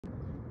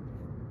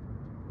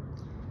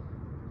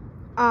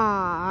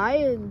I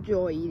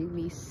enjoy eating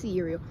these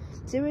cereal.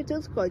 Cinnamon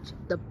Toast Crunch,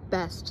 the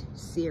best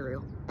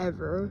cereal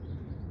ever.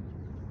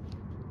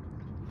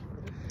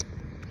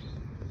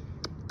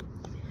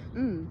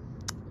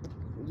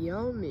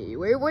 Yummy.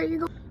 Where you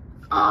go?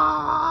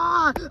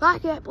 Ah, I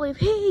can't believe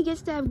he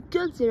gets to have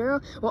good cereal.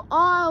 Well,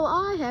 all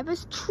I have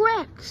is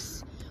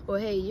tricks. Well,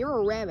 hey, you're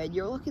a rabbit.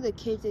 You're lucky the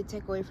kids didn't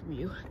take away from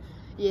you.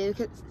 Yeah,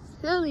 because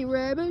silly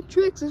rabbit,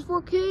 tricks is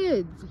for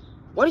kids.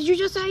 What did you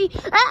just say?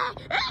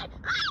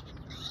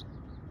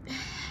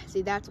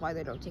 See, that's why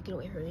they don't take it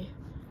away from me.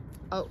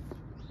 Oh,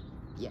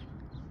 yeah.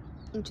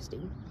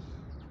 Interesting.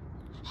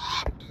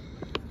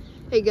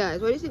 Hey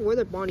guys, what do you think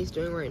Withered Bonnie's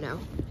doing right now?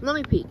 Let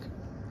me peek.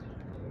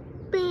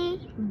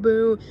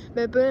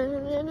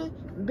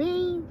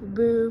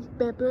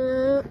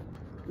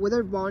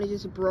 Withered Bonnie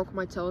just broke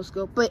my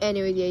telescope. But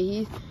anyway,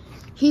 yeah,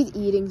 he's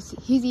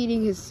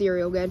eating his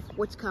cereal again.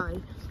 What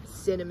kind?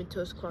 Cinnamon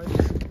Toast Crunch.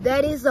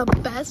 That is the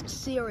best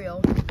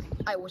cereal.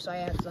 I wish I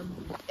had some.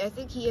 I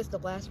think he has the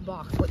last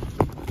box. Wait,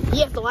 he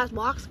has the last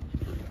box?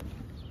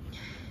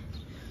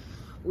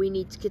 We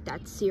need to get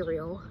that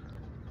cereal.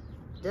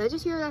 Did I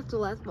just hear that's the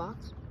last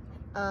box?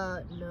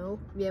 No.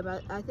 Yeah,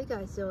 but I think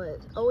I saw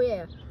it. Oh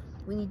yeah,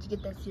 we need to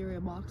get that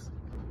cereal box.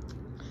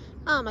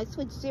 My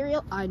sweet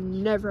cereal, I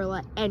never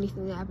let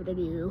anything happen to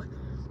you.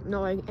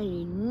 Not like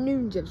any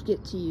ninjas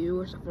get to you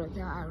or something like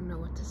that. I don't know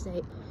what to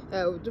say.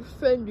 I will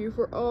defend you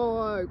for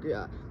all I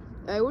got.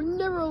 I will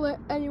never let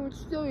anyone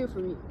steal you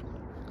from me.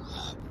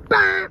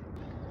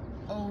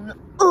 Oh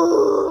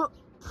no.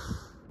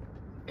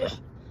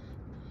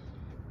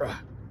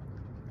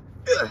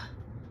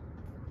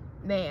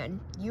 Man,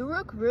 you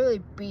look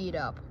really beat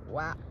up.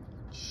 Wow.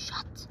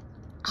 Shut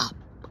up.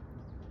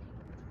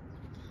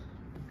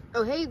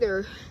 Oh, hey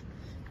there.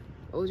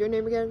 What was your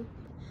name again?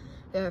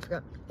 Yeah, I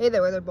forgot. Hey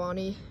there, Withered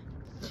Bonnie.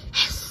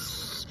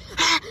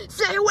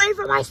 Stay away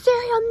from my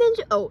cereal,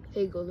 ninja. Oh,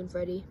 hey, Golden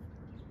Freddy.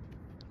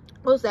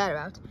 What's that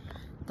about?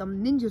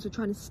 Some ninjas are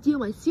trying to steal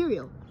my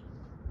cereal.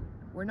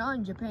 We're not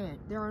in Japan.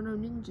 There are no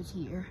ninjas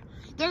here.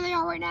 There they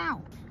are right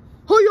now.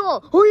 Hoya!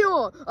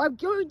 Hoya! I'm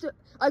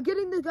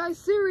getting the guy's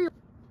cereal.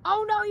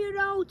 Oh, no, you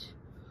don't.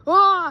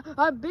 Ah,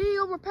 I'm being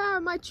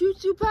overpowered. My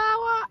choo-choo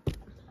power.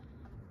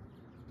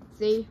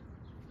 See?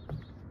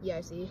 Yeah,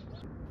 I see.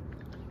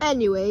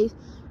 Anyways,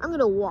 I'm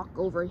gonna walk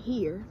over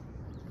here.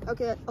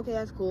 Okay,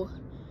 that's cool.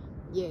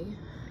 Yay.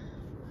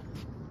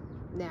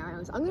 Now,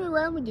 I'm gonna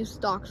randomly do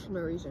stocks for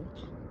no reason.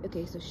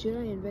 Okay, so should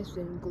I invest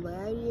in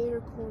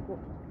Gladiator Corp?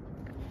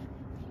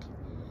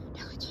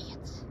 No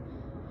chance.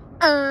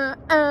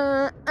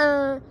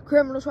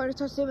 Criminals trying to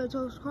touch Cinnamon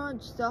Toast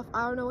Crunch stuff.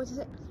 I don't know what to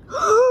say.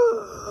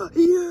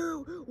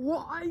 You!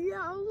 What? You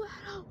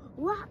little...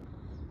 What?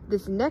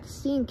 This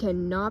next scene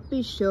cannot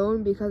be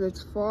shown because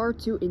it's far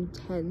too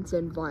intense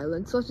and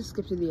violent, so let's just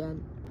skip to the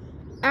end.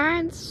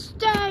 And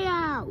stay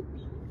out!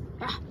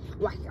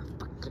 Why the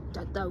fuck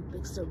don't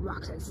mix the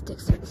rocks and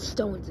sticks and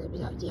stones in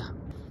the idea?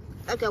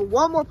 I've got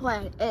one more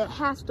plan, and it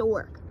has to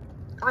work.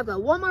 I've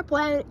got one more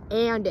plan,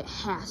 and it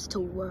has to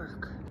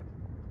work.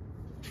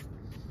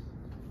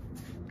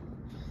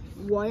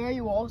 Why are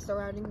you all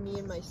surrounding me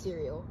and my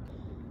cereal?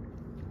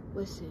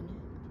 Listen,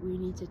 we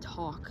need to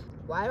talk.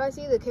 Why do I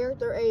see the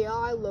character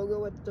AI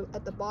logo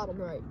at the bottom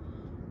right?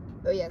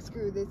 Oh yeah,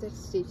 screw this.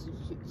 That's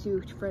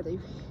too friendly.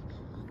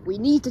 We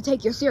need to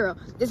take your cereal.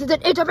 This is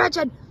an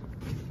intervention.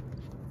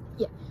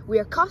 Yeah, we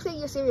are confiscating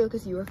your cereal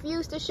because you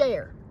refuse to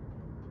share.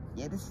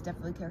 Yeah, this is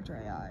definitely character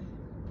AI.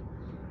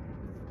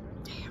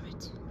 Damn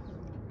it.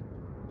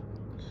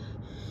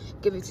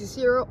 Give it to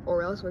cereal,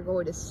 or else we're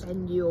going to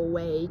send you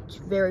away,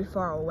 very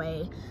far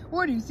away.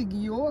 Where do you think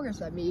you're gonna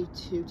send me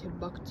to?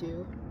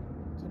 Timbuktu?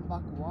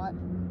 Timbuk what?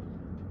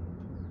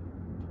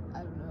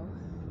 I don't know.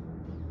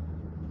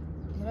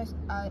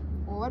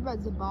 Well, what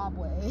about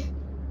Zimbabwe?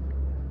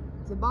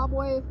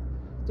 Zimbabwe?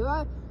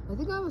 I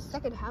think I have a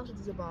second house in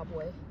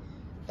Zimbabwe.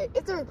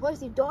 Is there a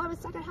place you don't have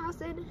a second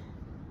house in?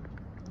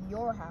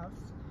 Your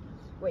house.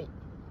 Wait.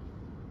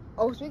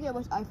 Oh, speaking of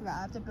which, I forgot.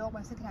 I have to build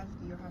my second house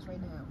to your house right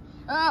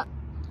now.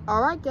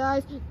 Alright,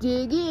 guys.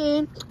 Dig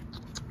in.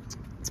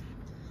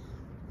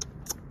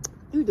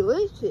 Ooh,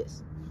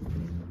 delicious.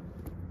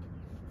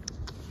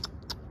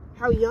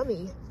 How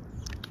yummy.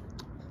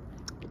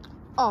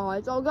 Oh,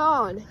 it's all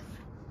gone.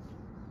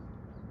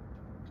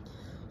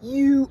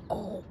 You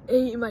all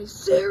ate my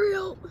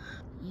cereal?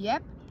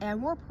 Yep,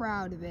 and we're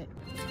proud of it.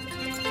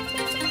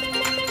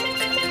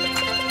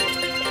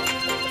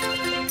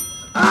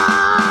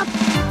 Ah!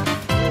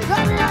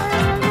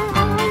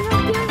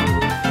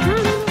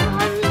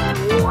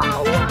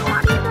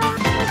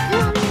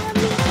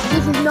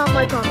 This is not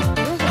my car.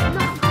 This is not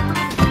my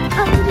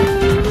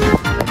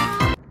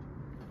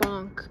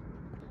Bonk.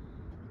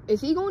 Is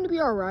he going to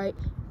be alright?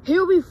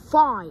 He'll be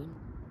fine.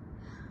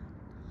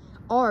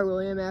 Alright,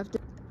 William, after.